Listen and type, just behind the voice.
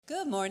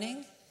Good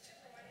morning.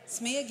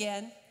 It's me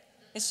again.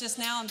 It's just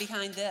now I'm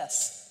behind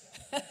this.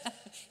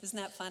 Isn't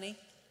that funny?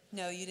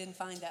 No, you didn't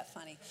find that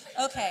funny.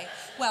 Okay,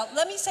 well,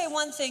 let me say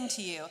one thing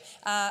to you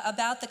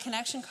about the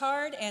connection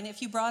card. And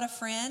if you brought a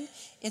friend,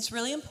 it's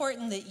really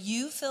important that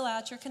you fill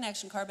out your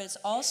connection card, but it's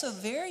also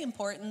very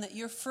important that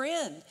your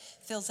friend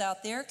fills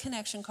out their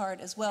connection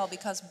card as well,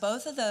 because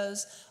both of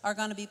those are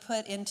going to be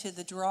put into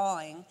the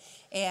drawing.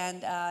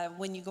 And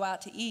when you go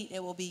out to eat,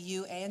 it will be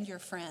you and your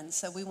friends.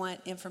 So we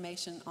want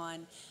information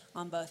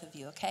on both of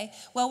you, okay?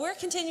 Well, we're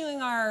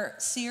continuing our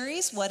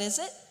series. What is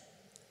it?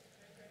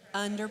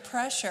 Under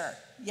pressure.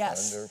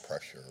 Yes. Under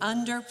pressure.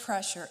 Under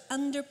pressure.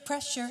 Under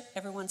pressure.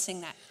 Everyone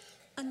sing that.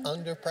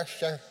 Under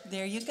pressure.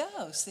 There you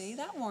go. See,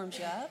 that warms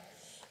you up.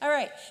 All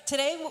right.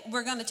 Today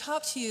we're going to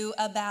talk to you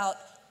about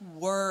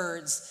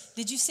words.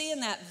 Did you see in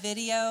that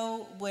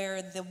video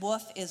where the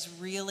wolf is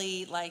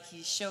really like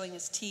he's showing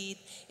his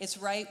teeth? It's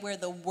right where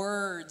the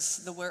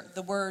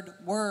word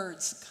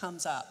words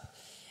comes up.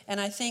 And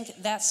I think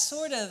that's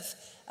sort of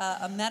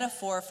a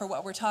metaphor for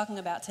what we're talking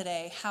about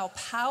today, how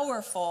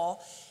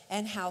powerful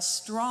and how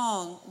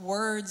strong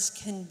words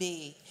can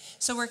be.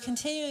 So we're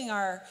continuing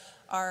our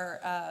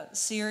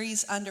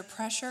series, Under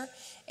Pressure,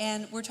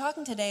 and we're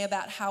talking today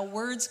about how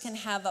words can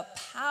have a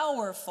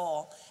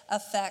powerful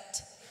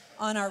effect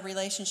on our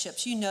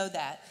relationships. You know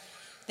that.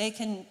 They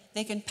can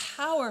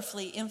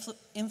powerfully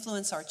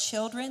influence our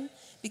children,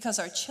 because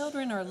our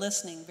children are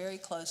listening very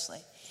closely.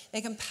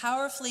 They can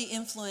powerfully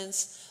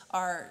influence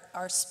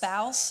our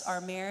spouse,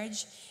 our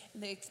marriage.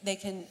 They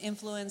can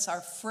influence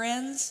our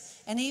friends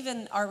and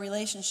even our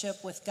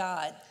relationship with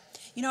God.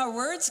 You know, our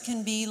words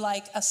can be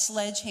like a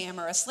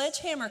sledgehammer. A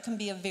sledgehammer can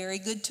be a very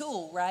good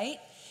tool, right?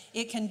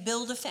 It can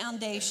build a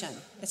foundation.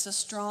 It's a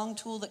strong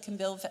tool that can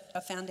build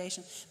a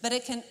foundation. But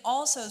it can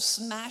also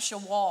smash a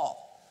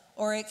wall,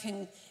 or it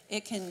can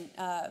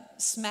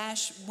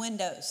smash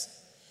windows.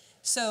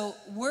 So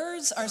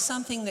words are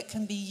something that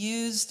can be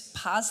used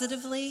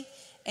positively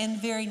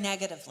and very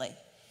negatively.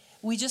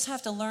 We just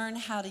have to learn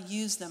how to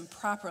use them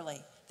properly.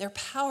 They're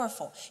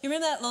powerful. You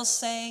remember that little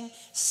saying,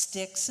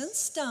 sticks and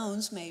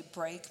stones may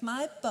break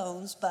my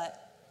bones,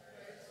 but...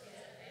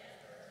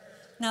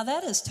 Now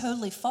that is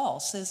totally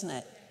false, isn't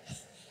it?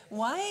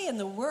 Why in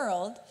the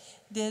world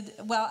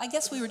well, I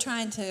guess we were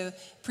trying to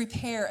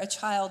prepare a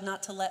child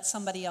not to let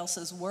somebody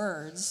else's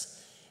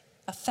words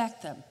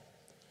affect them.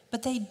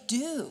 But they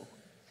do.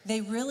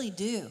 They really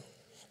do.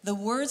 The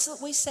words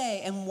that we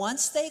say, and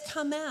once they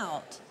come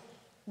out,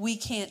 we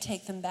can't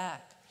take them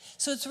back.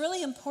 So it's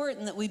really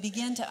important that we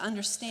begin to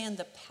understand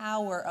the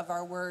power of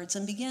our words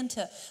and begin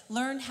to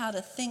learn how to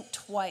think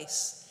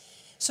twice.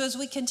 So as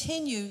we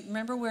continue,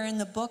 remember we're in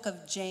the book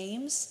of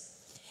James,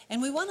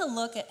 and we want to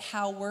look at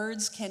how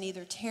words can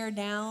either tear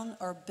down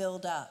or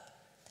build up.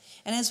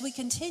 And as we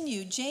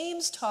continue,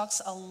 James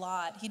talks a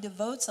lot. He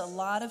devotes a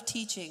lot of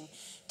teaching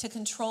to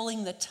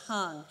controlling the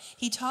tongue.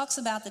 He talks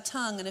about the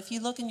tongue, and if you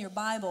look in your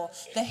Bible,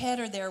 the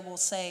header there will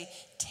say,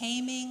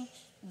 taming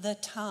the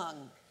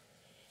tongue.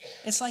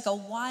 It's like a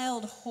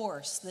wild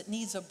horse that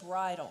needs a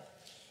bridle.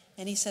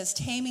 And he says,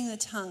 taming the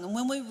tongue. And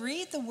when we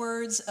read the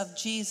words of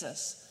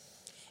Jesus,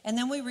 and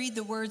then we read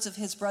the words of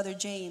his brother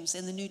James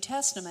in the New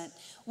Testament,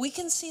 we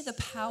can see the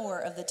power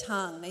of the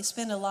tongue. They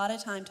spend a lot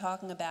of time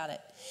talking about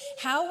it.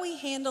 How we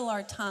handle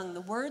our tongue,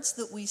 the words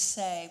that we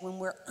say when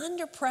we're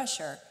under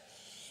pressure,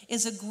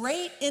 is a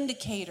great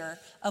indicator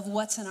of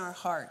what's in our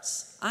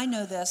hearts. I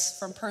know this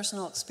from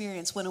personal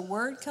experience. When a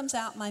word comes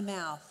out my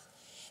mouth,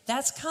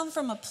 that's come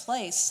from a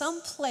place,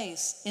 some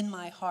place in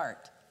my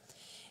heart,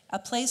 a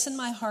place in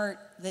my heart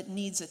that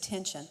needs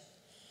attention.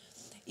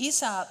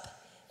 Aesop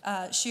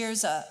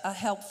shares a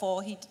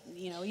helpful,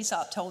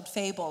 Aesop told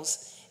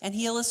fables, and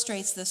he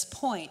illustrates this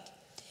point.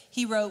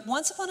 He wrote,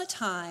 once upon a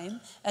time,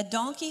 a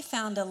donkey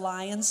found a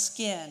lion's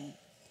skin.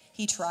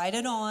 He tried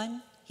it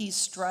on, he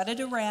strutted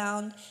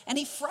around, and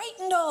he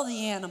frightened all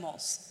the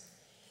animals.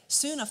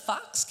 Soon a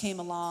fox came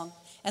along,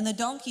 and the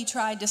donkey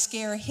tried to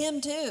scare him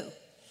too.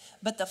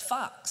 But the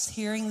fox,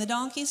 hearing the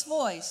donkey's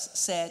voice,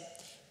 said,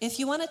 if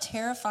you want to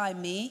terrify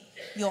me,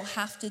 you'll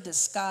have to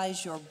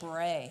disguise your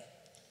bray.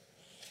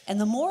 And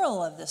the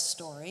moral of this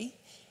story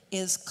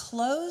is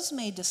clothes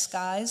may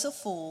disguise a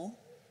fool,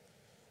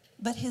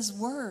 but his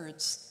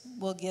words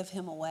will give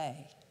him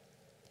away.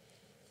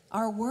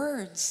 Our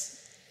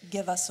words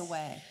give us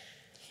away.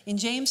 In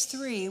James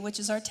 3, which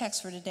is our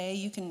text for today,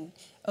 you can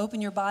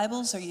open your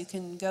Bibles or you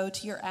can go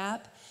to your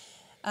app.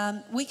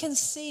 We can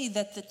see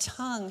that the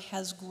tongue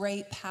has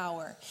great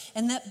power,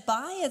 and that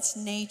by its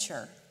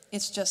nature,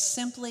 it's just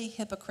simply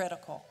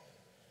hypocritical,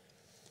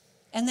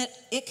 and that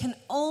it can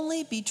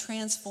only be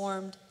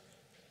transformed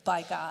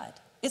by God.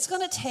 It's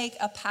going to take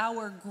a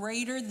power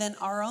greater than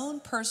our own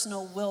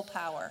personal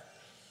willpower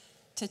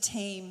to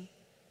tame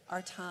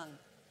our tongue.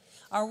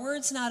 Our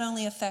words not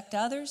only affect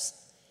others,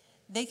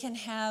 they can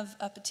have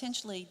a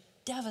potentially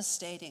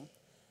devastating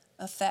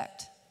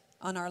effect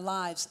on our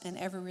lives and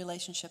every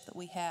relationship that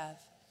we have.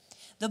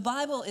 The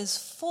Bible is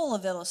full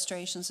of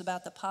illustrations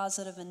about the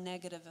positive and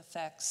negative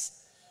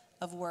effects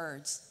of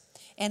words.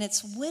 And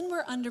it's when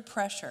we're under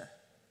pressure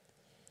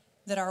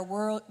that our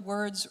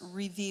words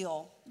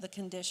reveal the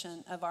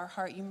condition of our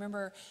heart. You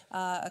remember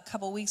a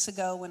couple weeks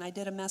ago when I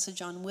did a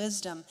message on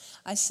wisdom,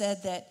 I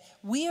said that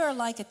we are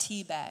like a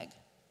tea bag.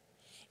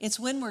 It's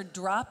when we're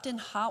dropped in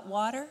hot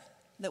water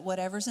that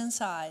whatever's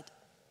inside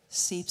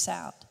seeps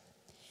out.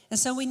 And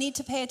so we need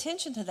to pay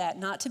attention to that,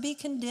 not to be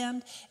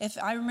condemned. If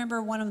I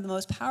remember, one of the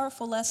most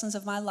powerful lessons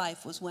of my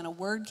life was when a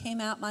word came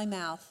out my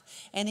mouth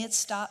and it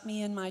stopped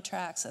me in my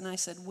tracks. And I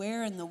said,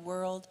 where in the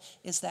world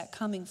is that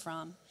coming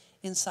from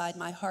inside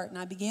my heart? And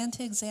I began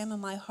to examine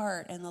my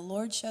heart, and the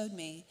Lord showed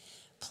me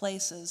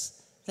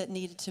places that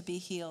needed to be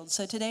healed.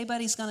 So today,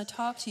 Buddy's going to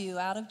talk to you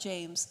out of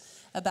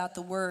James about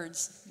the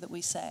words that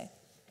we say.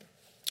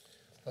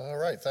 All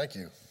right, thank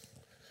you.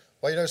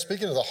 Well,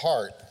 speaking of the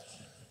heart,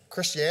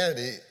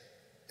 Christianity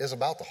is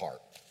about the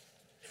heart.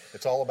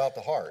 It's all about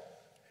the heart.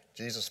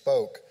 Jesus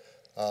spoke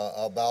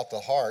about the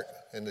heart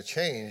and the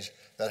change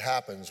that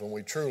happens when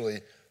we truly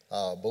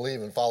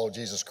believe and follow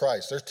Jesus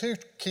Christ. There's two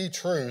key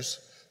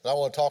truths that I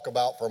want to talk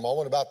about for a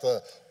moment about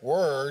the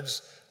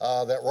words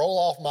that roll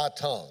off my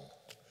tongue.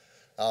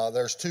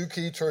 There's two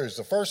key truths.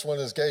 The first one,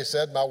 as Gay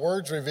said, my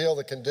words reveal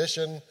the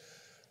condition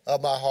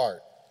of my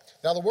heart.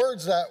 Now, the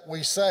words that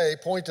we say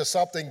point to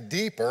something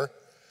deeper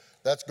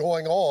that's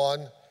going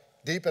on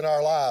deep in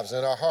our lives,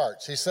 in our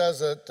hearts. He says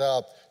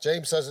that,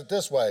 James says it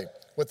this way,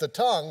 with the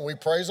tongue we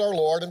praise our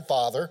Lord and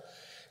Father,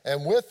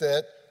 and with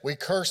it we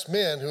curse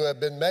men who have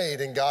been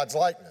made in God's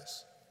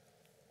likeness.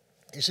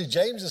 You see,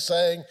 James is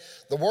saying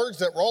the words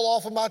that roll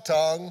off of my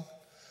tongue,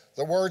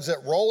 the words that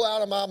roll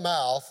out of my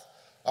mouth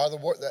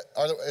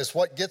is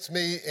what gets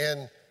me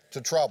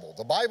into trouble.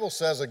 The Bible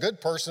says a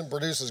good person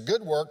produces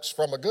good works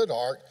from a good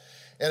heart,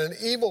 and an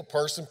evil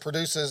person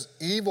produces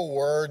evil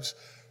words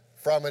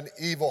from an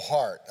evil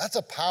heart. That's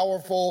a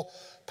powerful,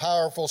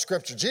 powerful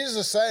scripture. Jesus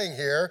is saying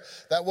here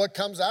that what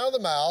comes out of the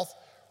mouth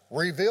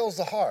reveals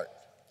the heart.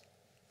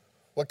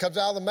 What comes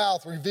out of the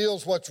mouth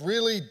reveals what's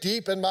really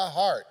deep in my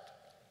heart.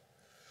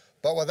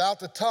 But without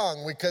the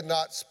tongue, we could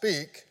not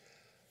speak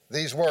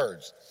these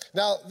words.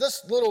 Now,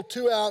 this little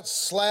 2-ounce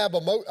slab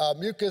of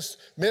mucous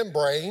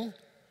membrane,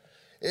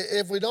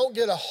 if we don't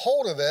get a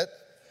hold of it,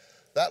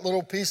 that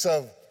little piece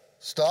of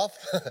stuff,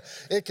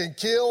 it can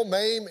kill,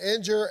 maim,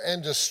 injure,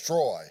 and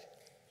destroy.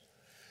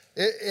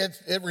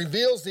 It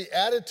reveals the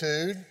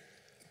attitude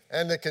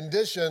and the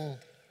condition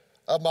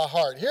of my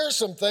heart. Here's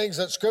some things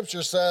that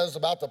Scripture says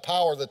about the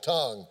power of the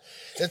tongue.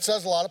 It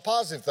says a lot of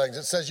positive things.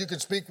 It says you can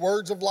speak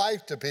words of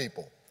life to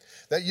people,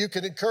 that you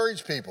can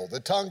encourage people. The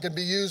tongue can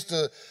be used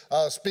to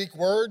speak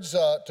words,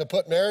 to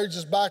put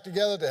marriages back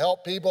together, to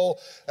help people.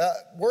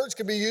 Words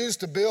can be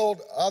used to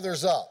build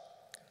others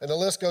up, and the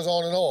list goes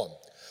on and on.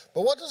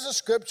 But what does the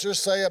Scripture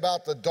say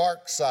about the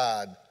dark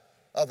side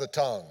of the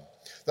tongue?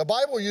 The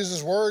Bible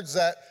uses words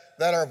that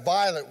are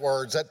violent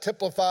words, that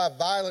typify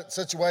violent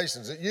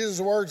situations. It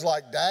uses words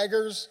like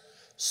daggers,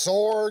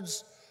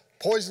 swords,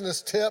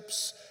 poisonous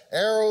tips,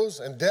 arrows,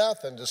 and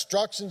death and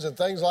destructions and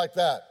things like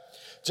that.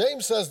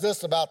 James says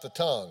this about the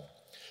tongue.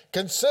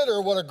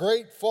 Consider what a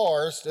great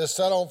forest is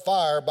set on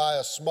fire by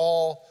a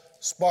small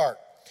spark.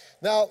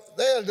 Now,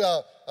 they had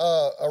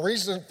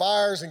recent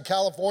fires in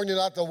California,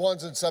 not the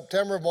ones in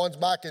September, ones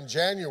back in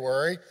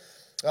January.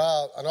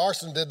 An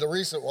arson did the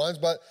recent ones,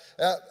 but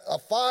a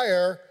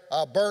fire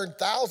burned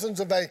thousands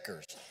of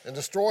acres and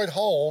destroyed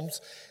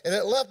homes, and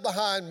it left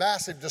behind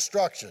massive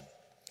destruction.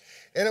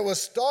 And it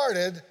was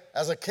started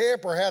as a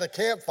camper had a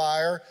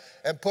campfire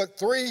and put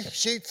 3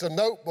 sheets of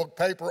notebook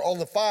paper on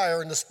the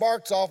fire, and the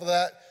sparks off of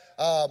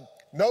that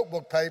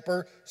notebook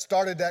paper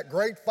started that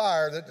great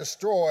fire that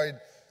destroyed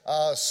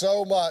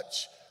so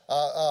much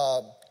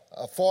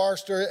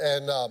forestry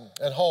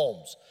and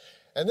homes.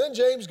 And then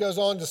James goes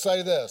on to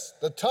say this,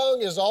 the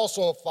tongue is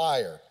also a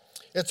fire.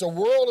 It's a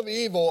world of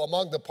evil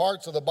among the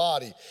parts of the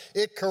body.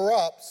 It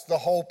corrupts the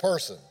whole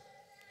person.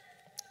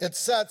 It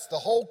sets the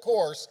whole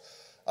course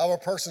of a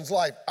person's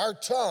life. Our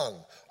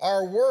tongue,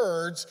 our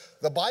words,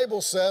 the Bible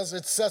says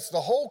it sets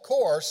the whole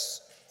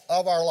course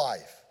of our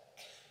life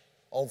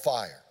on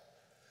fire.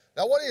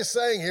 Now, what he's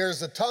saying here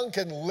is the tongue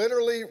can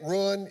literally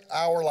ruin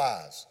our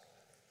lives.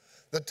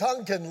 The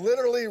tongue can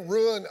literally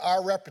ruin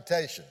our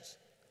reputations.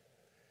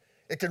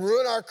 It can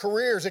ruin our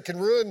careers. It can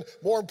ruin,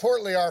 more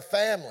importantly, our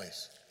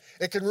families.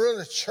 It can ruin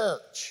the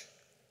church.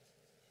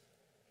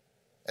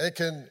 And it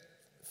can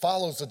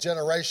follow the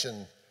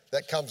generation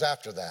that comes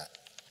after that.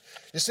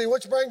 You see,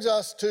 which brings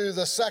us to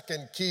the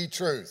second key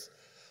truth.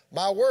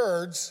 My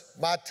words,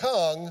 my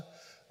tongue,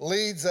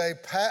 leaves a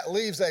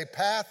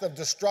path of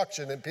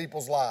destruction in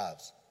people's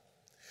lives.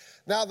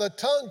 Now, the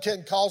tongue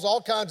can cause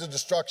all kinds of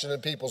destruction in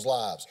people's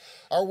lives.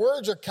 Our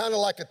words are kind of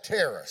like a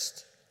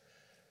terrorist.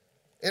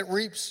 It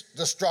reaps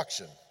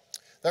destruction.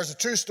 There's a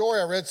true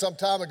story I read some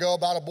time ago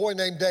about a boy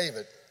named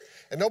David.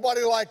 And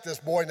nobody liked this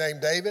boy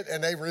named David,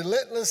 and they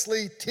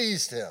relentlessly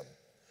teased him.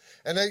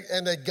 And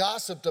they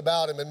gossiped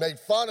about him and made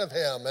fun of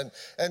him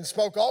and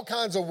spoke all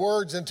kinds of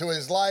words into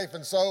his life.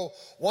 And so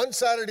one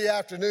Saturday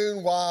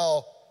afternoon,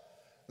 while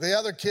the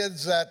other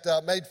kids that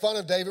made fun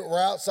of David were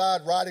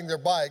outside riding their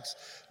bikes,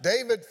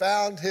 David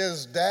found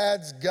his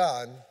dad's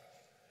gun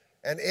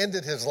and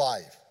ended his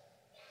life.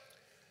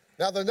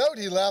 Now, the note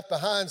he left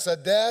behind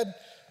said, "Dad,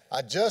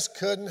 I just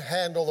couldn't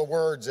handle the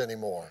words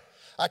anymore.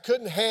 I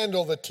couldn't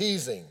handle the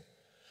teasing.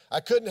 I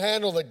couldn't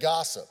handle the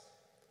gossip.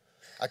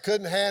 I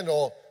couldn't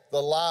handle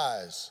the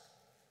lies."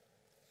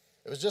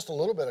 It was just a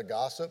little bit of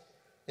gossip.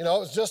 It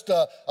was just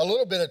a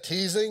little bit of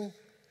teasing.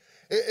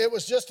 It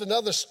was just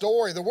another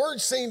story. The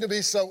words seemed to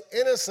be so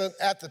innocent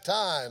at the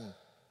time,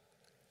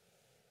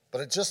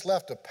 but it just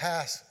left a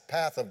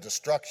path of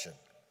destruction,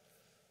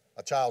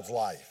 a child's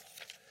life.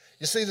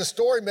 You see, the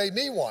story made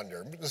me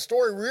wonder. The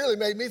story really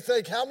made me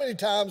think, how many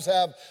times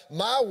have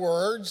my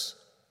words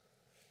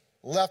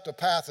left a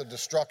path of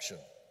destruction?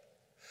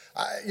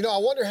 I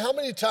wonder how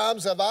many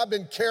times have I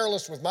been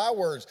careless with my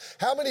words?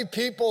 How many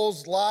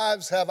people's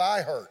lives have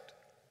I hurt?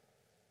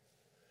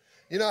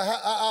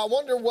 I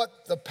wonder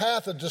what the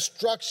path of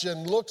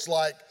destruction looks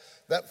like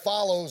that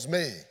follows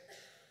me.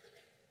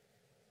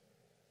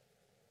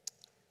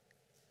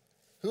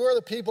 Who are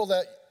the people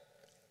that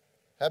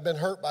have been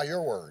hurt by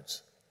your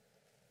words?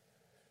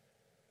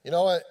 You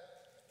know what?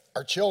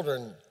 Our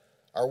children,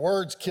 our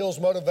words kills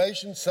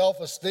motivation,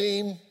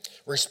 self-esteem,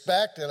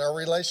 respect, and our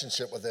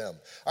relationship with them.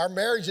 Our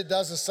marriage, it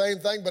does the same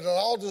thing, but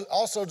it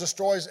also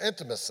destroys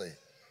intimacy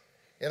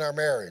in our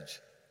marriage.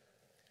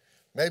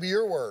 Maybe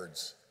your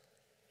words,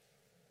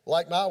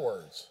 like my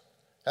words,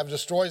 have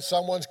destroyed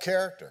someone's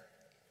character.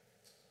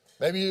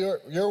 Maybe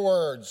your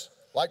words,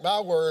 like my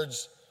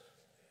words,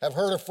 have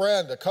hurt a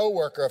friend, a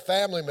coworker, a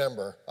family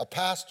member, a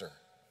pastor.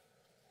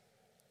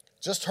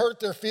 Just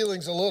hurt their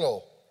feelings a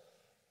little,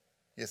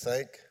 you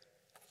think,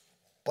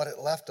 but it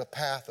left a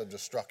path of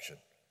destruction.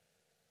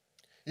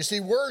 You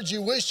see, words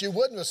you wish you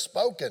wouldn't have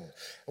spoken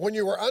when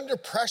you were under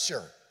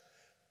pressure.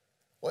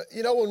 When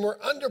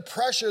we're under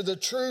pressure, the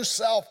true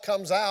self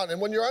comes out.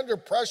 And when you're under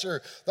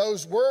pressure,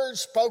 those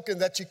words spoken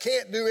that you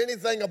can't do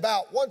anything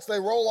about, once they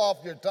roll off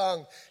your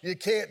tongue, you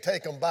can't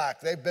take them back.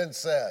 They've been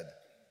said.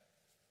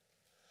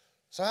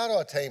 So how do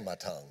I tame my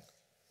tongue?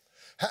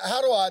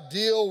 How do I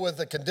deal with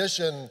the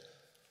condition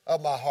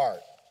of my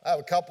heart? I have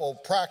a couple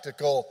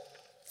practical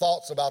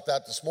thoughts about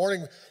that this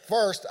morning.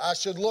 First, I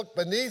should look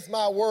beneath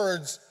my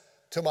words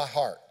to my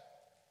heart.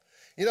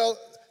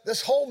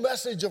 This whole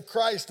message of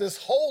Christ, this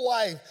whole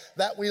life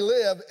that we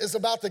live is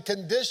about the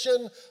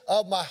condition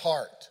of my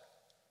heart.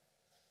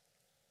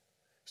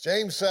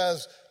 James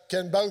says,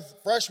 can both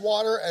fresh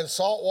water and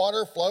salt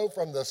water flow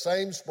from the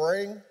same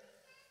spring?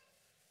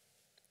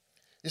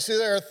 You see,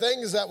 there are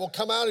things that will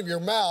come out of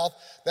your mouth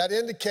that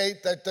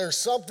indicate that there's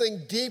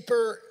something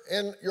deeper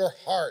in your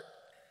heart.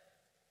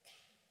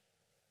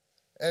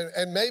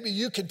 And maybe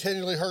you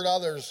continually hurt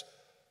others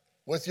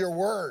with your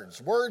words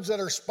that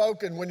are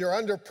spoken when you're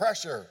under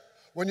pressure,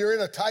 when you're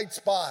in a tight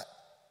spot.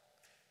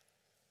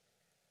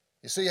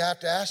 You see, you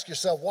have to ask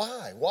yourself,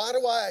 why? Why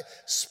do I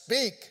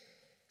speak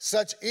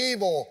such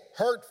evil,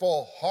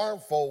 hurtful,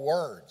 harmful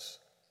words?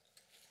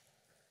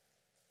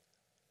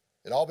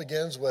 It all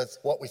begins with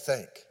what we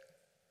think.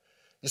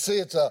 You see,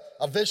 it's a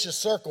vicious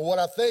circle. What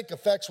I think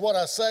affects what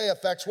I say,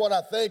 affects what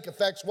I think,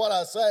 affects what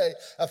I say,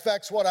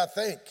 affects what I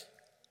think.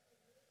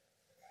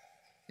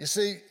 You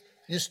see,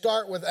 you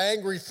start with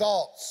angry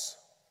thoughts,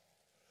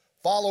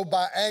 followed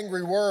by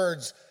angry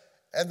words,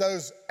 and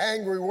those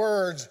angry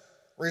words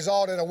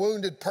result in a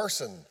wounded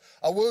person,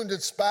 a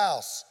wounded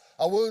spouse,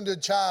 a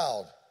wounded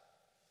child,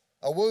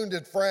 a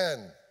wounded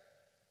friend,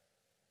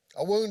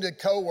 a wounded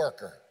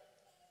coworker.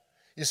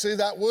 You see,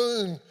 that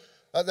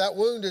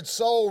wounded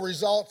soul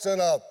results in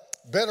a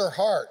bitter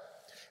heart,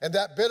 and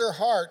that bitter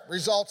heart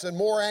results in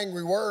more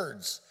angry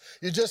words.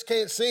 You just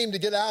can't seem to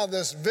get out of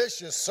this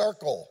vicious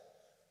circle.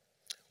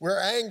 We're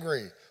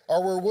angry,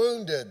 or we're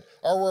wounded,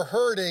 or we're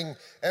hurting,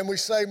 and we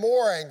say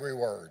more angry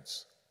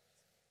words.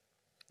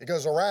 It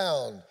goes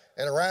around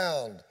and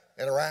around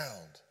and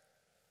around.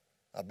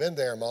 I've been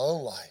there in my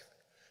own life.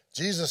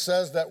 Jesus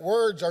says that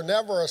words are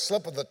never a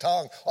slip of the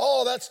tongue.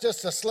 Oh, that's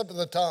just a slip of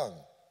the tongue.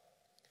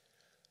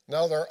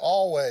 No, they're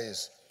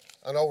always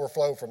an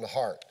overflow from the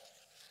heart.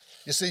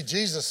 You see,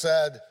 Jesus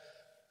said,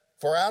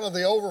 for out of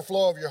the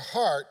overflow of your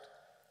heart,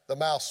 the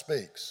mouth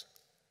speaks.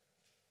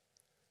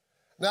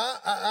 Now,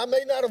 I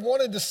may not have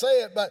wanted to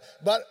say it, but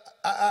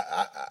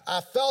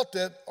I felt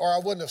it, or I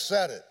wouldn't have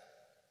said it.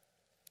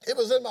 It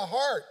was in my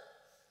heart,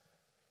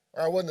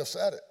 or I wouldn't have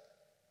said it.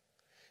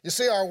 You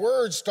see, our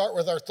words start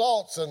with our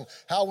thoughts and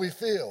how we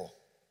feel.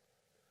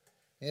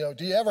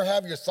 Do you ever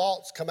have your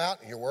thoughts come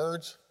out in your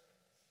words?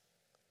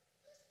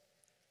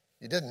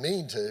 You didn't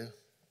mean to.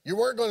 You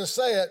weren't going to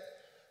say it,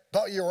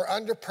 but you were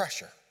under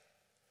pressure,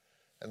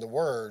 and the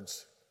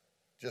words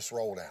just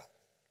rolled out.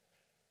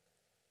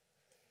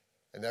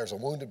 And there's a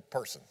wounded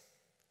person.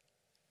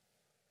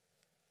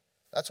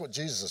 That's what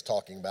Jesus is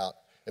talking about.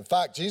 In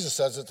fact, Jesus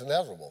says it's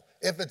inevitable.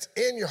 If it's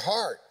in your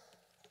heart,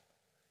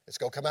 it's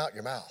going to come out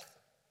your mouth.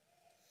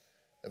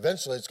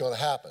 Eventually, it's going to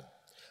happen.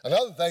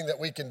 Another thing that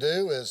we can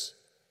do is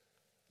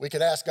we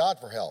can ask God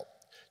for help.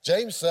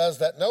 James says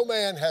that no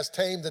man has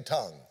tamed the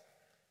tongue.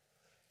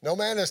 No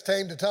man has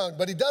tamed the tongue,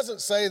 but he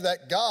doesn't say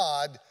that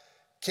God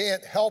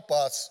can't help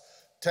us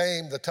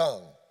tame the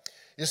tongue.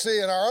 You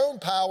see, in our own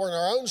power and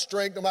our own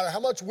strength, no matter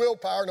how much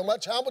willpower, no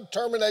matter how much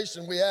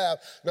determination we have,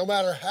 no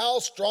matter how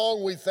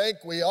strong we think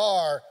we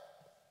are,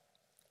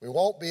 we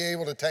won't be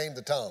able to tame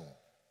the tongue.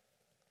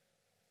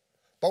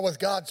 But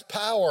with God's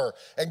power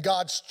and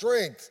God's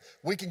strength,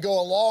 we can go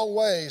a long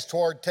ways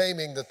toward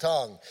taming the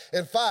tongue.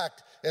 In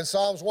fact, in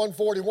Psalms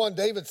 141,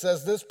 David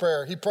says this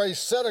prayer. He prays,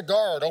 set a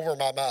guard over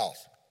my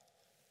mouth.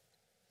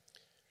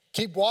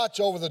 Keep watch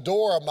over the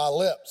door of my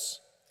lips,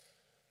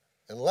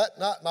 and let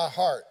not my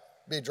heart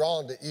be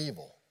drawn to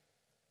evil.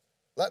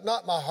 Let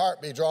not my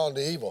heart be drawn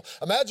to evil.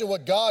 Imagine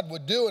what God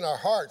would do in our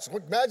hearts.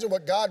 Imagine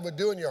what God would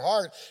do in your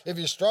heart if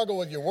you struggle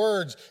with your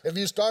words, if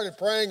you started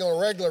praying on a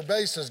regular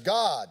basis,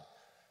 God,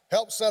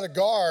 help set a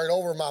guard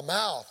over my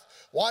mouth.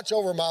 Watch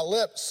over my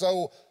lips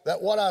so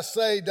that what I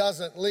say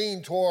doesn't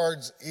lean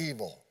towards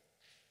evil.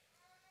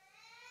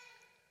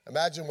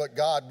 Imagine what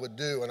God would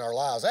do in our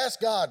lives. Ask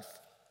God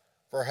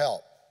for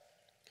help.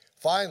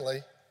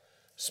 Finally,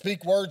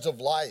 speak words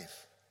of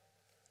life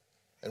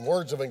and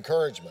words of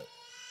encouragement.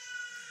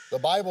 The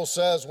Bible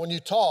says when you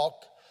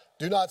talk,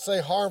 do not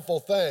say harmful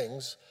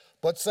things,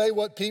 but say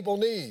what people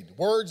need,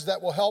 words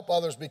that will help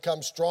others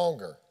become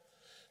stronger.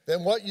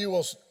 Then what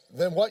you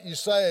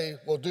say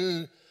will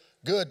do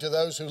good to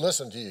those who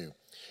listen to you.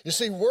 You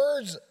see,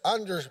 words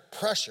under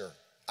pressure,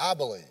 I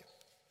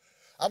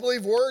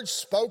believe words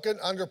spoken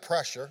under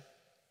pressure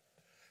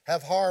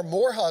have harmed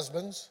more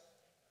husbands,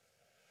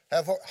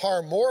 have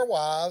harmed more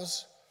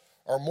wives,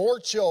 or more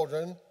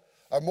children,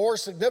 or more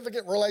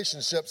significant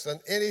relationships than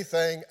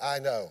anything I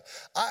know.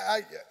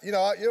 You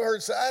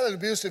heard say, I had an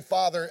abusive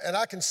father, and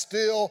I can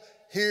still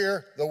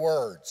hear the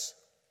words.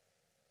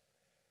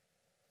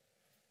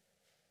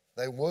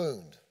 They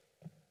wound,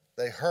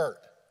 they hurt,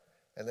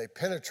 and they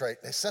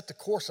penetrate. They set the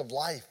course of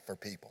life for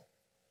people.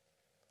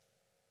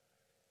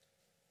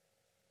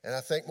 And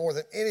I think more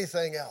than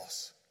anything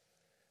else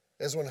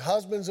is when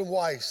husbands and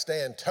wives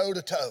stand toe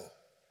to toe,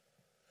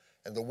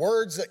 and the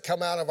words that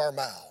come out of our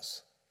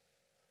mouths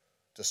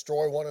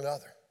destroy one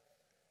another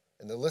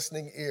in the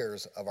listening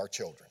ears of our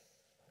children.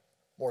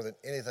 More than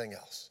anything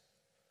else,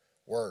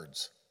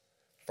 words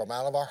from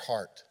out of our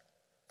heart,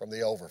 from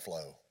the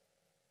overflow.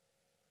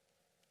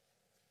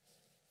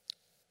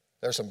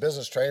 There's some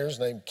business trainers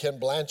named Ken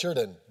Blanchard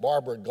and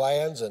Barbara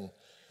Glanz, and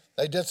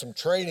they did some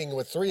training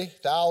with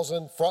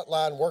 3,000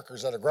 frontline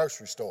workers at a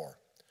grocery store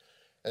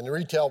and the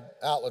retail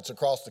outlets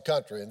across the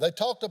country. And they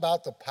talked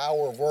about the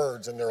power of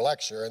words in their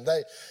lecture, and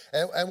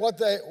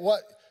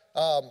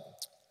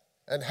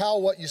how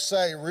what you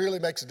say really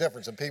makes a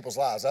difference in people's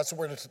lives. That's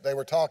what they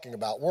were talking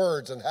about,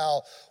 words, and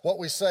how what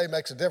we say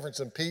makes a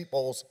difference in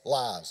people's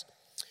lives.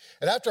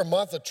 And after a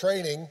month of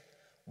training,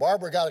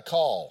 Barbara got a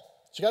call.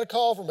 She got a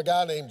call from a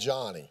guy named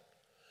Johnny,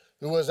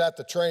 who was at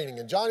the training.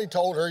 And Johnny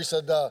told her, he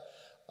said,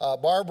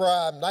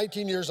 Barbara, I'm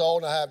 19 years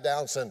old and I have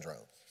Down syndrome.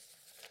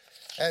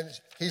 And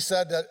he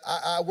said that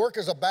I work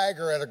as a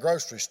bagger at a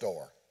grocery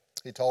store,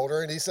 he told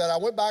her. And he said, I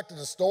went back to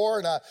the store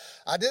and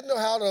I didn't know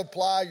how to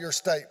apply your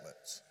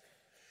statements.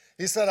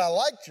 He said, I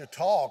liked your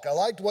talk. I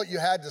liked what you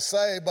had to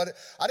say, but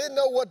I didn't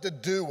know what to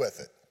do with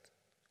it,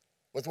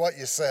 with what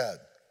you said.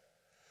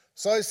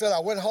 So he said, I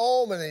went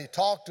home and he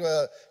talked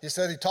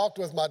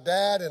with my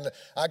dad, and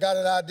I got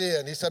an idea.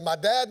 And he said, my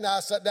dad and I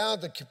sat down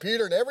at the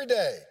computer, and every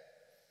day,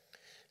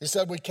 he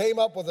said, we would come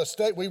up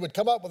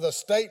with a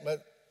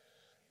statement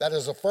that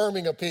is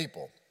affirming of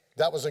people,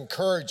 that was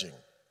encouraging.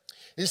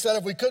 He said,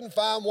 if we couldn't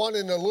find one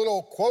in the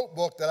little quote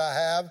book that I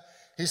have,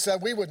 he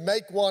said, we would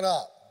make one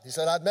up. He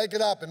said, I'd make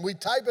it up, and we'd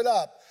type it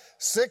up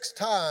 6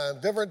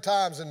 times, different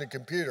times in the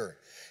computer.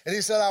 And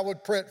he said, I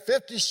would print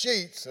 50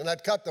 sheets, and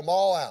I'd cut them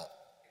all out.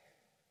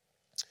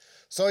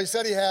 So he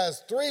said he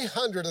has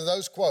 300 of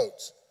those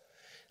quotes.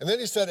 And then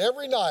he said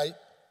every night,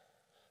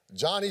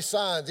 Johnny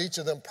signs each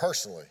of them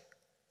personally.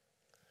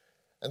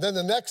 And then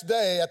the next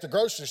day at the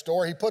grocery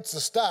store, he puts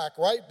the stack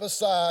right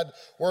beside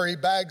where he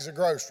bags the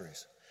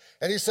groceries.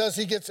 And he says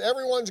he gets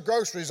everyone's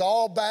groceries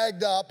all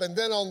bagged up, and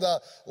then on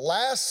the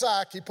last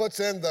sack, he puts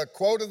in the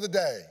quote of the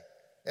day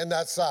in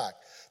that sack.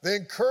 The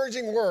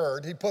encouraging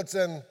word he puts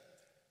in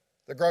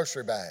the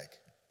grocery bag.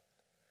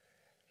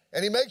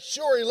 And he makes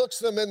sure he looks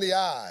them in the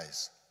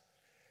eyes.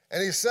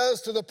 And he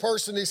says to the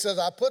person, he says,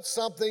 I put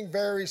something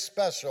very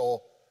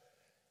special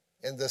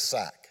in this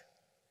sack.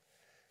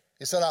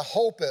 He said, I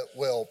hope it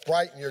will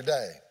brighten your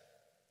day.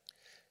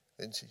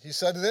 And he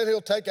said, and then he'll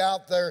take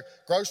out their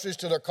groceries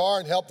to their car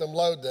and help them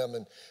load them.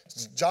 And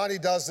Johnny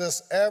does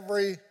this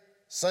every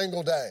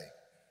single day.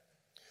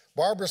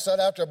 Barbara said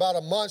after about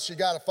a month, she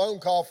got a phone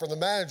call from the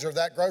manager of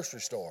that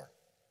grocery store.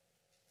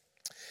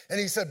 And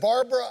he said,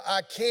 Barbara,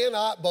 I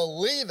cannot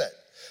believe it.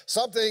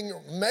 Something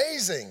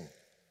amazing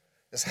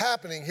is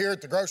happening here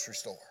at the grocery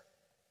store.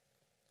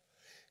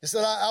 He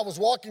said, I was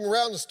walking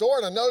around the store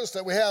and I noticed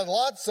that we had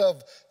lots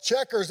of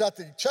checkers at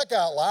the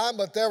checkout line,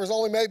 but there was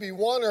only maybe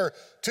 1 or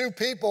 2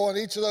 people in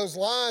each of those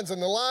lines.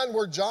 And the line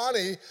where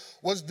Johnny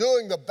was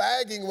doing the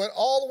bagging went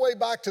all the way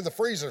back to the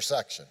freezer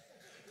section.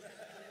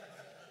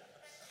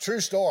 True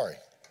story.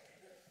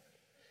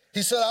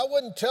 He said, I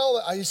would tell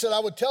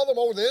them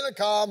over the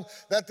intercom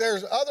that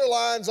there's other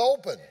lines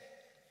open.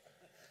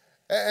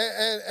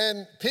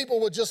 And people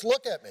would just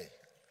look at me.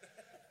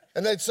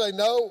 And they'd say,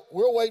 no,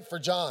 we'll wait for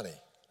Johnny.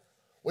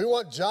 We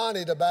want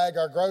Johnny to bag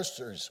our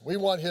groceries. We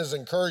want his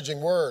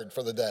encouraging word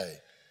for the day.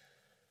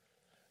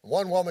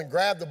 One woman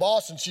grabbed the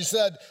boss and she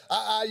said,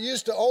 I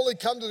used to only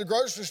come to the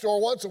grocery store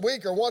once a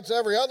week or once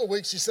every other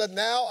week. She said,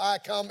 now I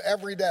come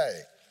every day.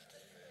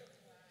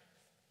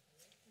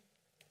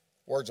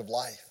 Words of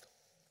life.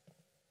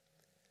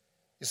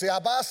 You see, I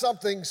buy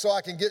something so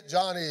I can get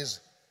Johnny's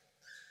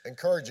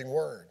encouraging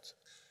words.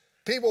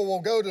 People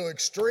will go to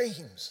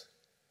extremes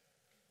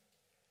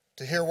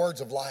to hear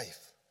words of life,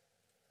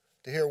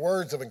 to hear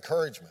words of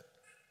encouragement.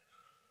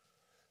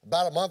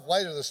 About a month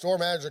later, the store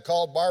manager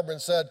called Barbara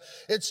and said,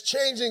 it's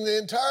changing the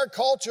entire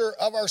culture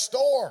of our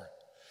store.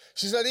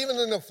 She said, even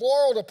in the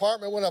floral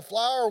department, when a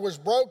flower was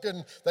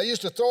broken, they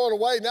used to throw it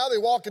away. Now they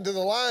walk into the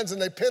lines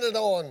and they pin it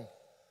on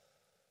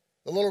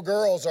the little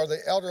girls or the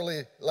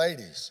elderly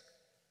ladies.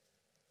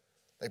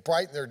 They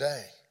brighten their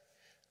day.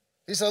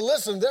 He said,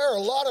 listen, there are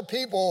a lot of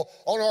people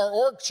on our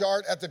org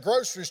chart at the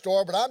grocery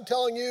store, but I'm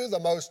telling you, the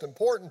most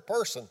important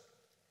person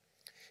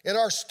in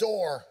our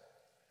store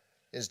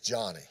is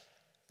Johnny,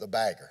 the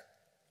bagger.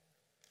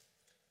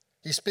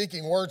 He's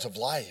speaking words of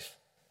life.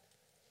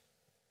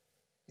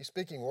 He's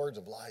speaking words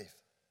of life.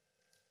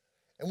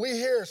 And we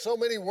hear so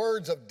many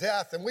words of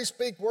death, and we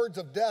speak words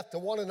of death to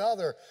one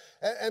another.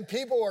 And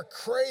people are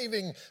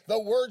craving the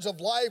words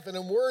of life and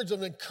the words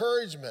of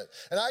encouragement.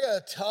 And I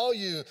got to tell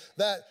you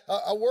that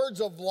words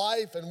of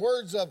life and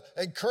words of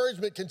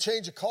encouragement can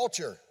change a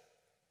culture.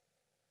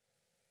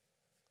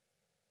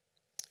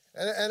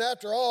 And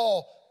after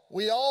all,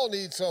 we all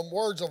need some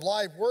words of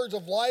life. Words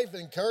of life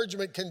and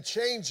encouragement can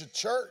change a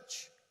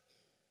church.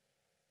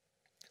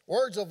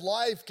 Words of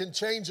life can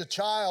change a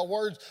child.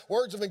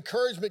 Words of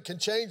encouragement can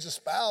change a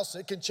spouse.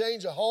 It can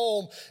change a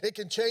home. It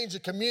can change a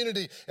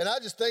community. And I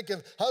just think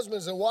of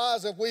husbands and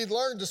wives, if we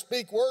learned to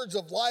speak words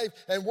of life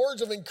and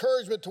words of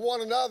encouragement to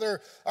one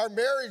another, our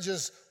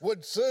marriages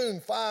would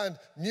soon find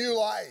new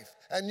life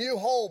and new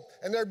hope.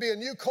 And there'd be a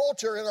new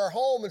culture in our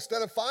home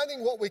instead of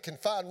finding what we can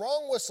find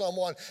wrong with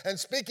someone and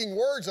speaking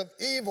words of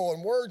evil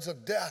and words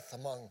of death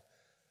among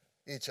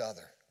each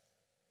other.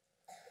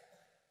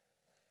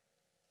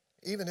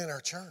 Even in our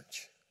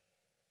church,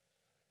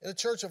 in a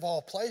church of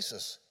all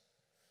places,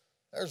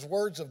 there's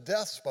words of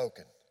death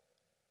spoken.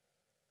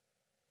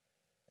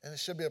 And it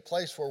should be a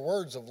place where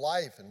words of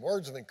life and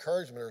words of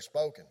encouragement are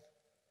spoken.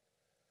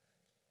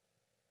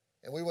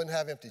 And we wouldn't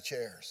have empty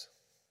chairs.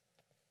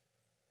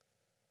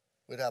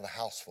 We'd have a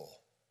house full.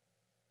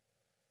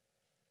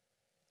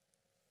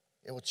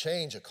 It will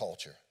change a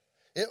culture.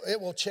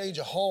 It will change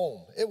a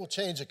home. It will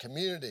change a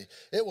community.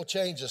 It will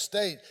change a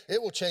state.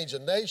 It will change a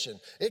nation.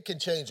 It can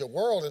change a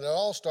world, and it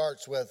all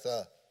starts with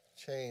a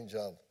change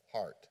of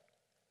heart.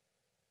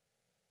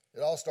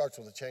 It all starts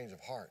with a change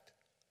of heart.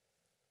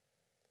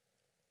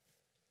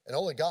 And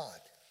only God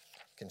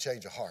can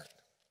change a heart.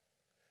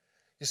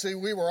 You see,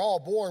 we were all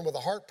born with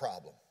a heart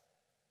problem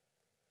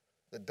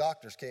that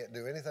doctors can't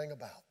do anything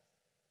about.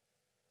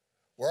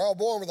 We're all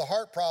born with a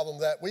heart problem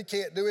that we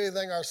can't do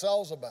anything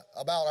ourselves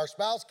about. Our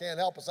spouse can't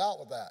help us out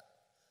with that.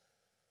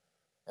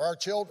 Or our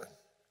children.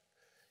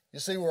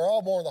 You see, we're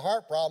all born with a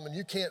heart problem, and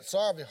you can't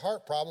solve your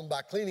heart problem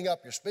by cleaning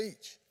up your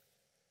speech,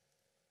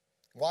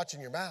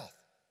 watching your mouth.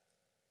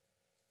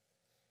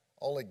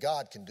 Only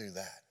God can do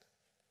that.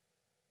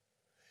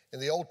 In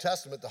the Old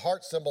Testament, the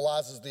heart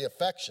symbolizes the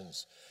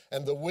affections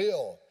and the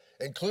will,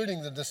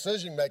 including the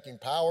decision-making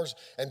powers,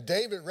 and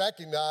David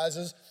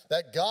recognizes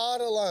that God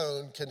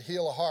alone can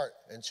heal a heart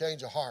and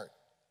change a heart.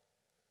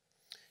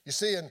 You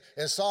see,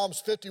 in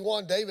Psalms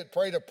 51, David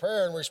prayed a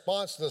prayer in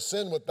response to the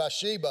sin with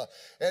Bathsheba,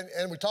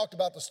 and we talked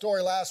about the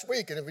story last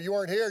week, and if you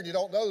weren't here and you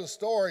don't know the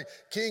story,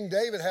 King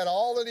David had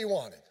all that he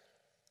wanted,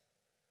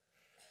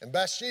 and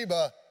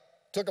Bathsheba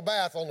took a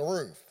bath on the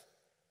roof,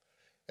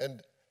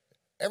 and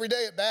every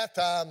day at bath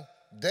time,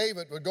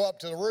 David would go up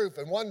to the roof,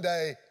 and one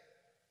day,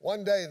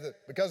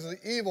 because of the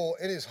evil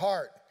in his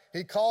heart,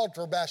 he called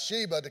for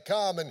Bathsheba to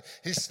come, and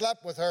he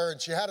slept with her, and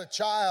she had a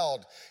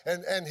child,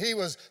 and he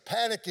was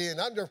panicky and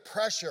under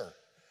pressure.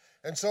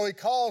 And so he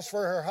calls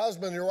for her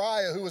husband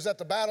Uriah, who was at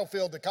the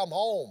battlefield, to come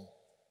home.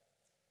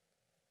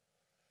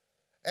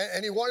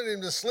 And he wanted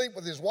him to sleep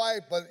with his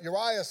wife, but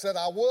Uriah said,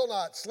 I will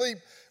not sleep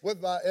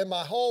in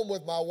my home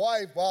with my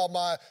wife while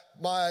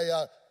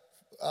my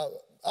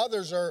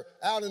others are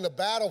out in the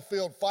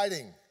battlefield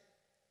fighting.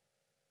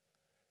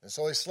 And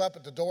so he slept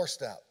at the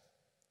doorstep.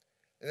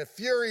 It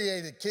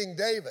infuriated King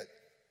David.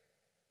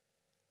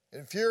 It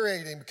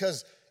infuriated him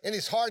because in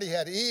his heart he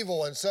had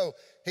evil. And so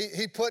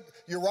he put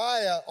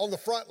Uriah on the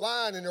front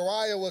line, and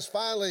Uriah was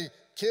finally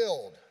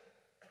killed.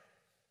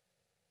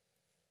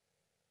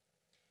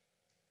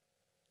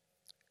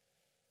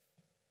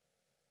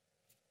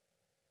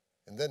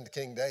 And then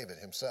King David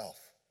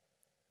himself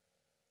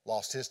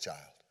lost his child.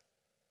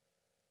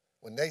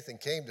 When Nathan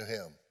came to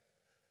him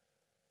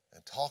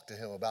and talked to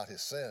him about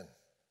his sin,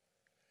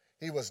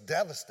 he was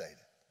devastated.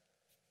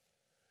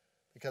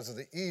 because of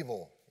the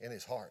evil in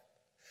his heart.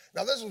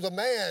 Now, this was a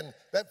man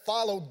that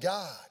followed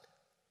God,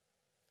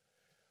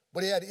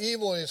 but he had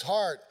evil in his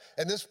heart.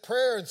 And this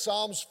prayer in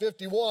Psalms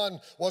 51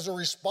 was a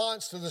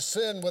response to the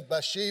sin with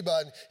Bathsheba.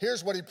 And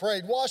here's what he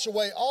prayed: wash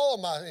away all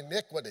of my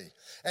iniquity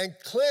and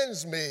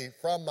cleanse me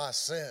from my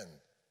sin.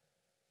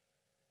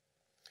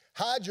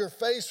 Hide your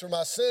face from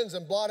my sins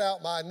and blot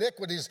out my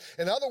iniquities.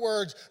 In other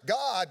words,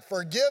 God,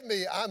 forgive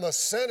me. I'm a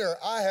sinner.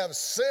 I have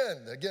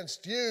sinned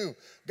against you.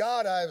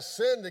 God, I have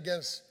sinned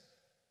against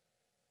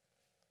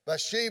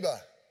Bathsheba.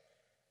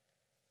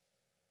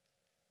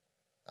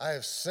 I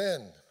have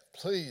sinned.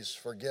 Please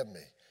forgive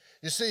me.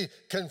 You see,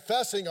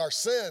 confessing our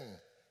sin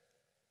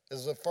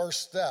is the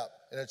first step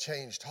in a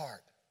changed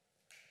heart.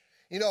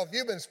 You know, if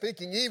you've been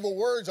speaking evil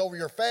words over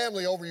your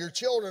family, over your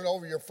children,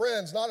 over your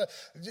friends,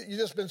 you've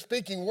just been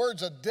speaking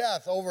words of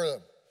death over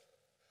them,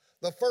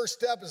 the first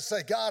step is to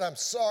say, God, I'm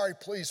sorry,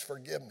 please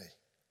forgive me.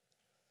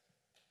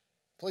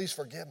 Please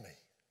forgive me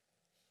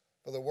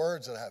for the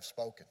words that I have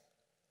spoken.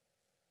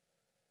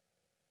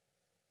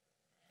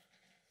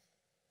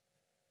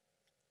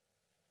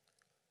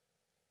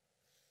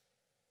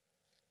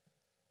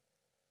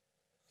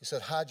 He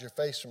said, hide your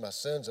face from my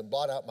sins and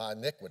blot out my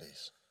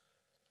iniquities.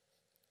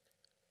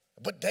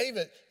 But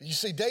David, you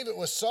see, David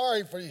was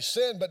sorry for his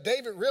sin, but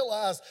David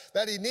realized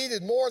that he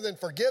needed more than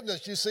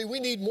forgiveness. You see, we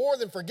need more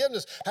than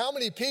forgiveness. How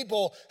many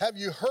people have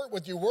you hurt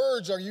with your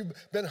words, or you've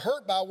been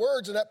hurt by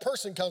words, and that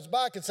person comes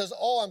back and says,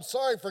 oh, I'm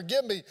sorry,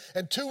 forgive me.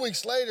 And 2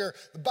 weeks later,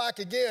 back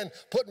again,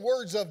 putting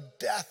words of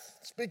death,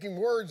 speaking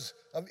words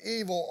of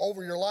evil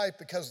over your life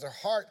because their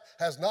heart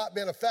has not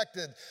been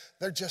affected.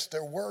 They're just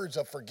their words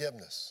of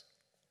forgiveness.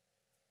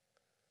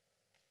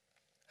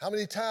 How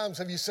many times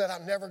have you said,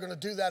 I'm never going to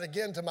do that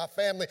again to my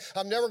family.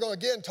 I'm never going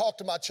to again talk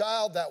to my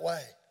child that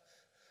way.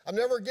 I'm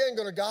never again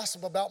going to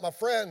gossip about my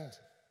friend.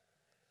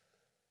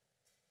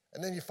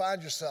 And then you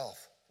find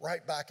yourself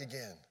right back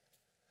again,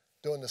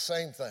 doing the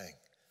same thing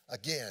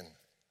again.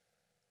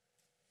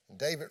 And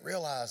David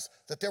realized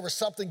that there was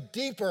something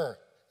deeper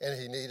and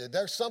he needed.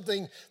 There's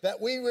something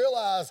that we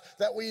realize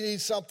that we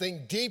need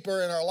something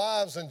deeper in our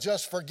lives than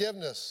just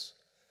forgiveness.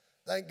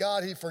 Thank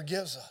God he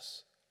forgives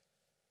us.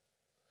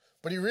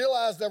 But he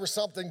realized there was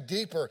something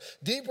deeper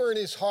in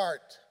his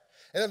heart.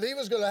 And if he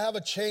was going to have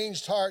a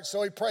changed heart,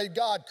 so he prayed,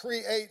 God,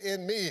 create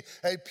in me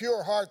a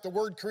pure heart. The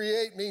word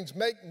create means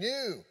make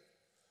new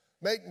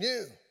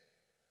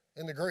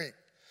in the Greek.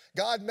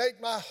 God,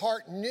 make my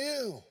heart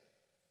new.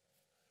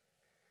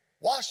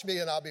 Wash me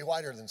and I'll be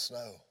whiter than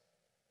snow.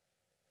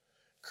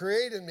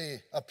 Create in me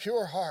a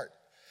pure heart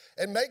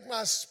and make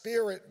my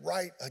spirit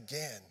right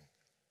again.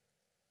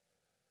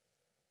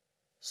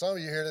 Some of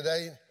you here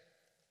today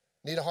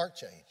need a heart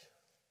change.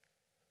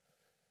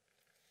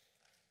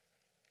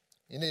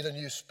 You need a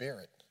new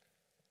spirit.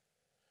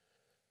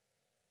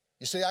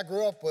 You see, I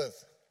grew up with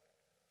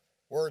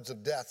words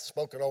of death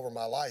spoken over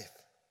my life.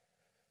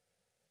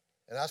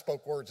 And I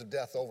spoke words of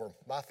death over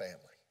my family.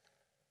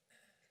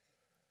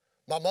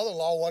 My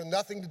mother-in-law wanted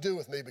nothing to do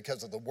with me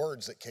because of the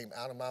words that came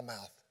out of my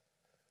mouth.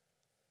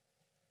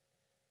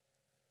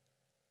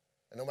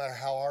 And no matter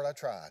how hard I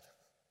tried,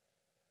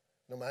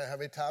 no matter how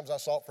many times I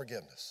sought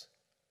forgiveness,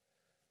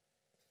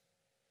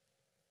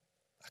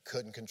 I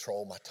couldn't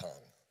control my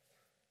tongue.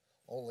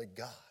 Only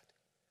God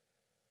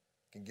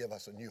can give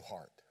us a new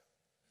heart.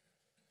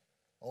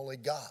 Only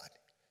God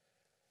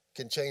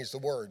can change the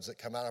words that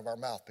come out of our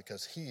mouth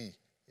because he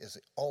is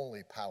the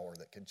only power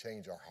that can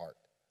change our heart.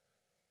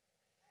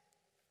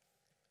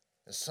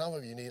 And some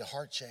of you need a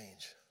heart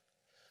change,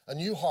 a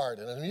new heart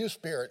and a new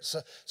spirit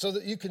so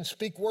that you can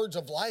speak words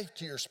of life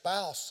to your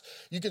spouse.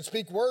 You can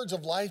speak words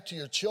of life to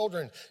your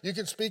children. You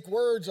can speak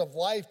words of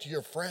life to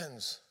your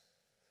friends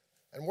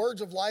and words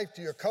of life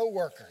to your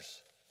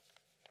coworkers.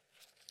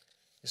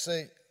 You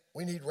see,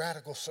 we need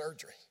radical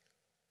surgery.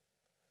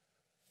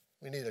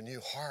 We need a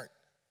new heart.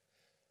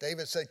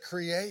 David said,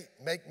 create,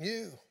 make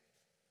new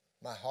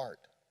my heart.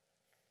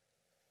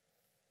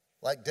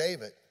 Like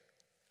David,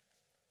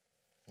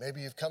 maybe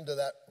you've come to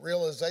that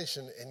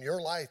realization in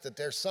your life that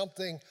there's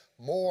something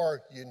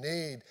more you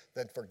need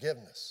than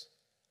forgiveness.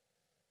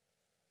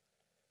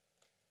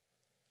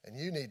 And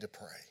you need to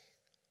pray,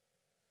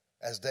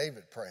 as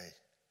David prayed,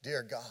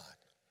 dear God,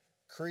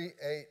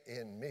 create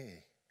in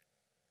me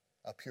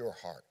a pure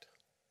heart.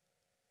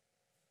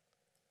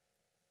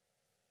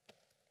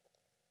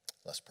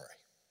 Let's pray.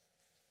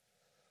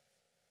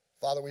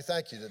 Father, we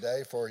thank you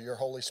today for your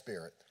Holy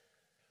Spirit.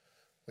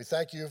 We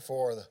thank you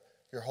for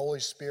your Holy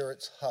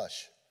Spirit's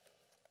hush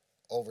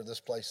over this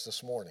place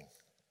this morning.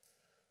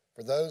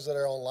 For those that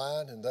are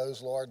online and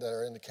those, Lord, that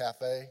are in the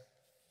cafe.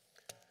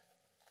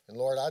 And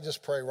Lord, I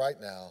just pray right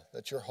now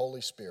that your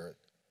Holy Spirit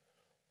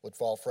would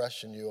fall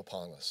fresh and new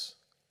upon us.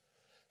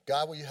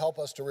 God, will you help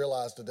us to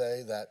realize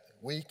today that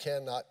we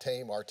cannot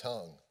tame our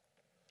tongue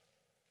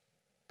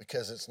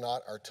because it's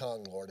not our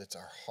tongue, Lord, it's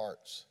our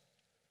hearts.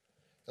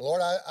 And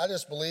Lord, I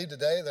just believe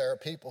today there are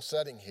people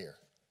sitting here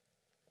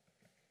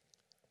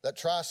that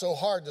try so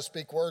hard to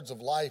speak words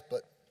of life,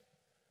 but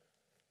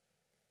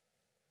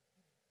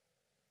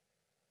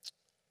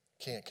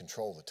can't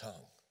control the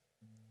tongue.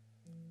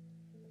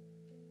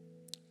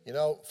 You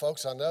know,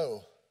 folks, I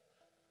know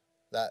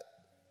that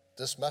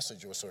this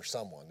message was for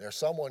someone. There's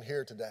someone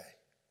here today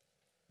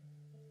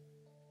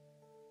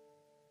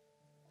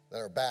that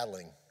are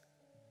battling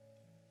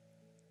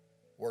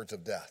words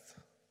of death.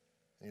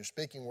 And you're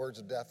speaking words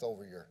of death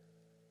over your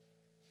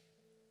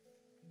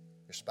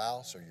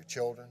spouse or your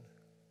children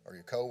or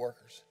your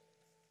coworkers.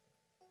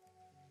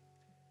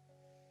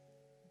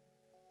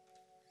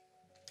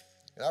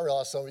 And I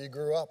realize some of you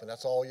grew up and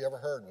that's all you ever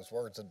heard was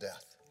words of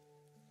death.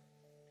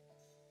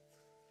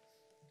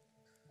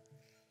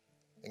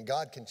 And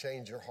God can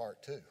change your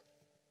heart too.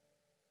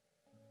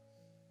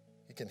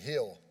 He can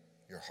heal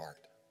your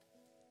heart.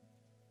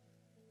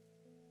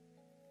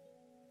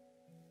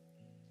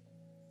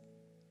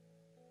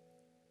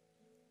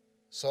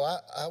 So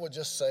I would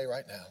just say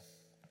right now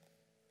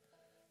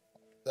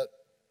that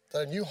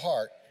a new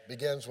heart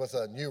begins with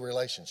a new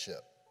relationship.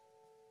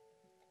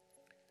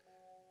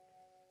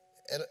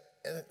 And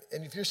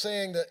if you're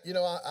saying that, you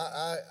know,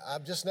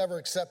 I've just never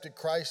accepted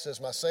Christ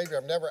as my Savior,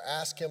 I've never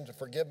asked him to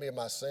forgive me of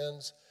my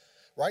sins,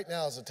 right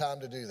now is the time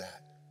to do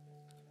that.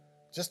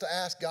 Just to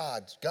ask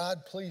God,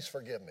 God, please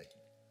forgive me.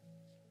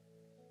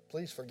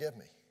 Please forgive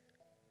me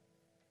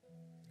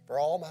for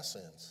all my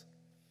sins.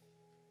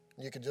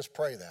 You can just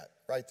pray that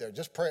right there.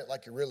 Just pray it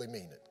like you really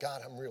mean it.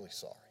 God, I'm really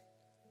sorry.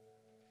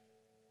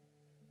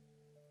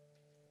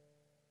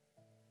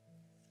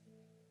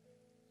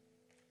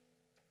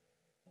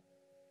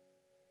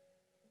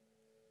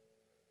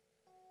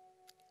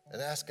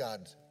 And ask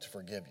God to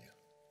forgive you.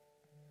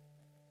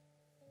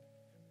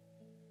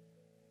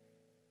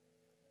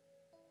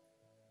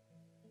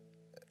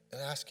 And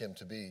ask him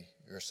to be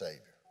your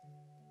Savior.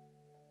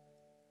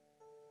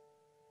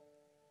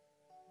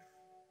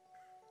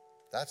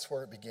 That's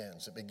where it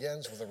begins. It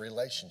begins with a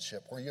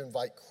relationship where you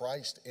invite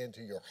Christ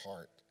into your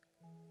heart.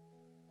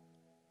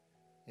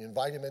 You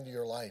invite him into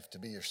your life to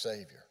be your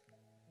Savior.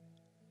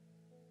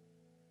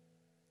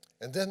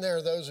 And then there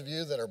are those of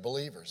you that are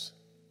believers,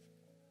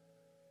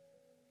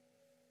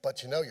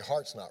 but you know your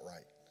heart's not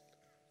right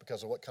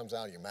because of what comes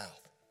out of your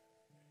mouth.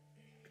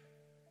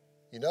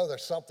 You know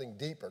there's something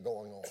deeper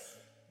going on.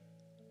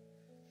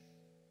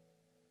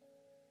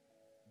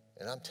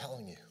 And I'm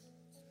telling you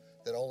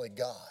that only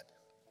God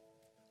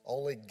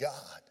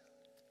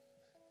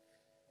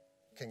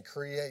can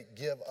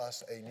give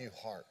us a new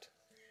heart.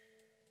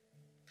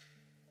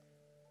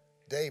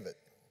 David,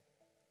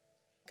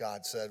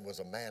 God said, was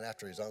a man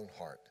after his own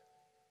heart.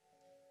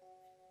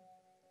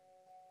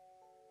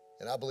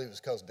 And I believe it's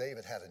because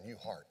David had a new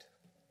heart.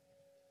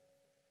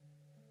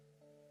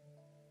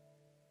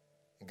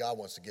 And God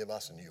wants to give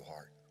us a new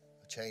heart,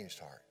 a changed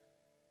heart.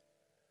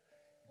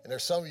 And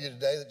there's some of you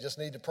today that just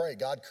need to pray,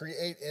 God,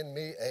 create in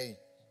me a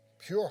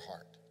pure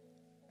heart.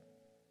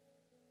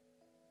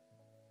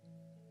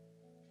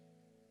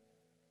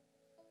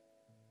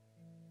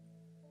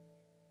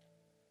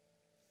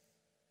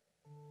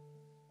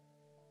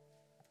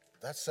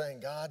 That's saying,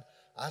 God,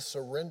 I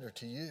surrender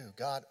to you.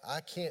 God,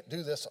 I can't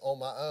do this on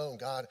my own.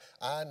 God,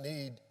 I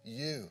need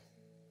you.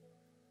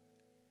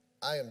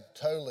 I am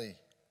totally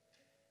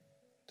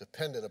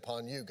dependent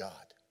upon you, God,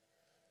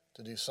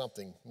 to do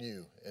something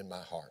new in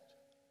my heart.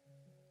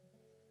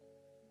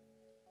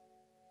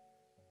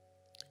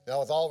 Now,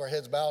 with all of our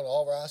heads bowed and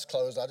all of our eyes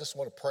closed, I just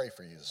want to pray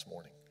for you this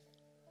morning.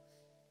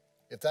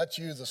 If that's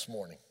you this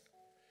morning,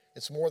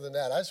 it's more than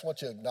that. I just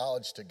want you to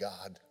acknowledge to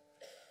God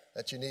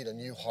that you need a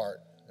new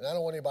heart. And I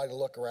don't want anybody to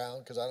look around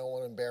because I don't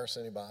want to embarrass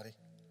anybody.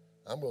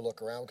 I'm going to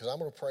look around because I'm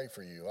going to pray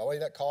for you. I may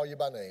not call you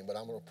by name, but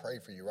I'm going to pray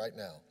for you right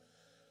now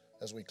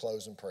as we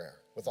close in prayer.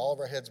 With all of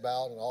our heads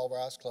bowed and all of our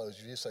eyes closed,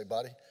 if you say,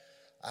 buddy,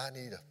 I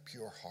need a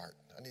pure heart.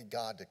 I need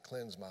God to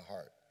cleanse my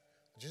heart.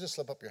 Would you just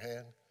slip up your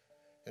hand?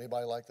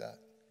 Anybody like that?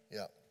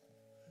 Yep.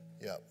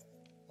 Yep.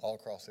 All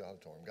across the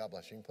auditorium. God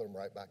bless you. You can put them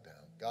right back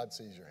down. God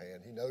sees your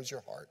hand. He knows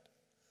your heart.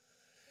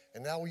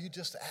 And now will you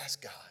just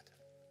ask God?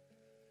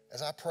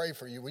 As I pray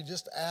for you, we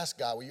just ask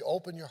God, will you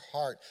open your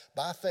heart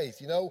by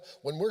faith? You know,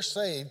 when we're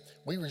saved,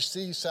 we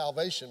receive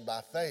salvation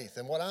by faith.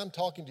 And what I'm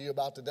talking to you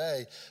about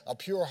today, a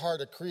pure heart,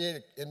 to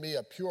create in me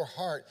a pure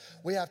heart,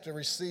 we have to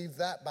receive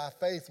that by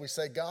faith. We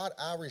say, God,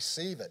 I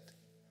receive it.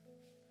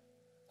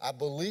 I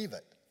believe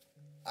it.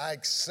 I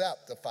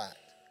accept the fact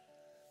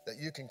that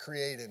you can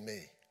create in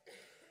me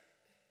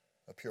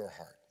a pure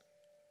heart.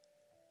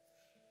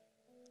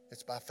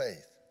 It's by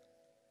faith.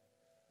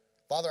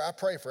 Father, I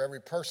pray for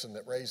every person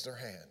that raised their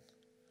hand.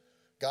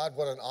 God,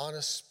 what an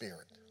honest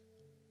spirit.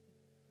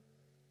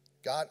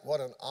 God, what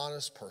an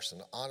honest person,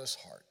 an honest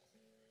heart.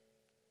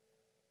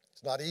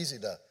 It's not easy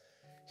to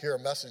hear a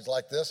message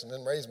like this and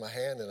then raise my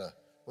hand in a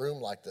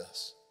room like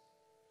this.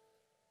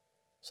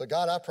 So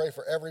God, I pray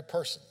for every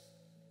person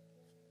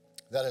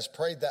that has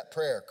prayed that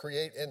prayer,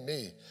 create in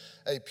me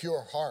a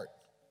pure heart.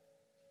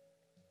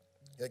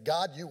 That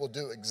God, you will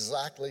do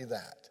exactly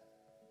that.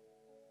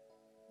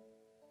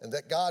 And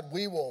that, God,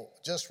 we will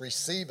just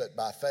receive it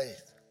by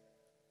faith.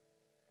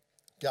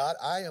 God,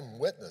 I am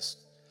witness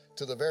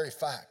to the very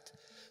fact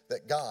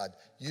that, God,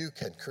 you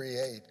can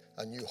create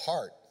a new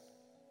heart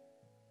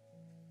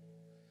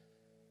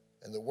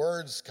And the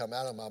words come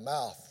out of my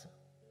mouth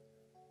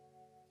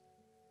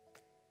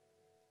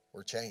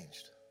were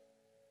changed.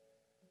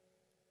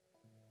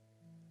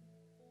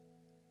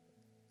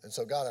 And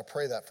so, God, I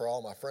pray that for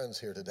all my friends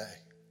here today.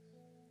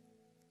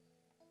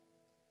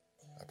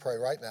 I pray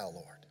right now,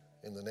 Lord,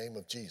 in the name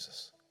of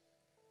Jesus,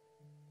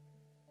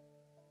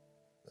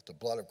 that the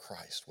blood of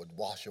Christ would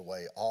wash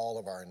away all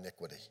of our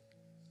iniquity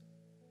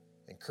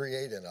and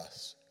create in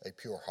us a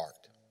pure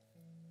heart,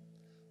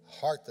 a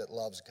heart that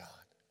loves God,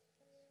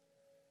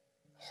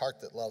 a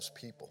heart that loves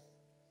people,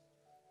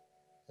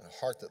 and a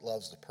heart that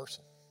loves the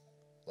person,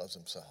 loves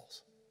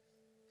themselves.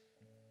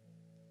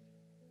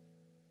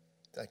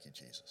 Thank you,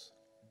 Jesus.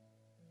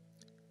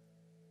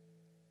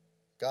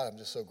 God, I'm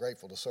just so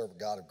grateful to serve a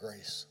God of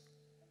grace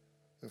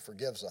who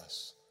forgives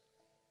us.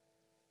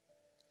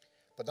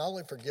 But not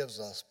only forgives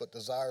us, but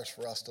desires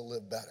for us to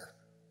live better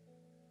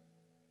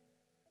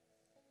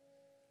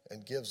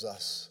and gives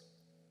us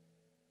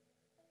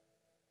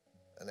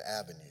an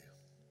avenue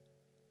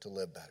to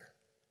live better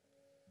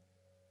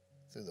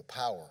through the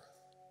power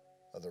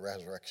of the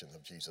resurrection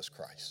of Jesus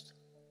Christ.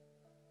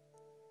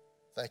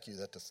 Thank you,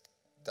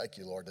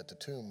 Lord, that the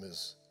tomb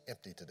is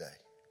empty today.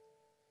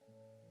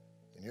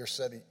 And you're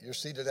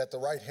seated at the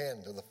right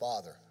hand of the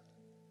Father.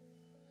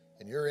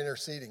 And you're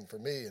interceding for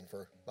me and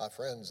for my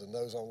friends and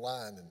those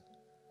online. And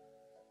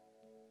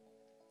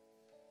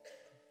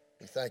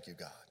we thank you,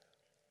 God.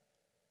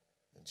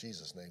 In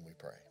Jesus' name we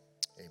pray.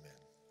 Amen.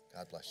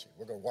 God bless you.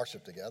 We're going to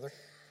worship together.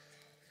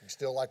 If you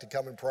still like to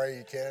come and pray,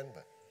 you can,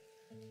 but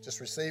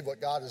just receive what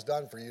God has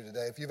done for you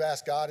today. If you've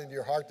asked God into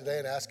your heart today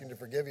and asked him to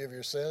forgive you of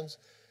your sins,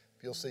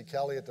 if you'll see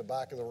Kelly at the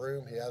back of the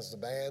room, he has the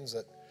bands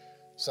that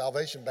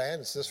Salvation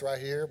Band. It's this right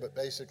here, but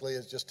basically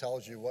it just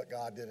tells you what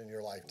God did in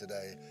your life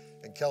today.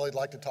 And Kelly'd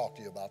like to talk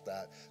to you about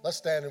that. Let's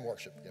stand and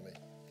worship,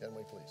 can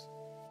we please?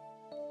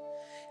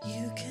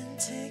 You can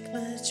take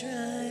my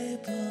dry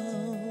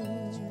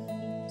bones,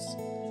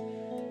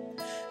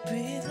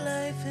 breathe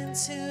life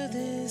into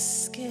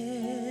this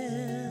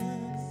skin.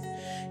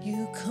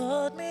 You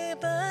called me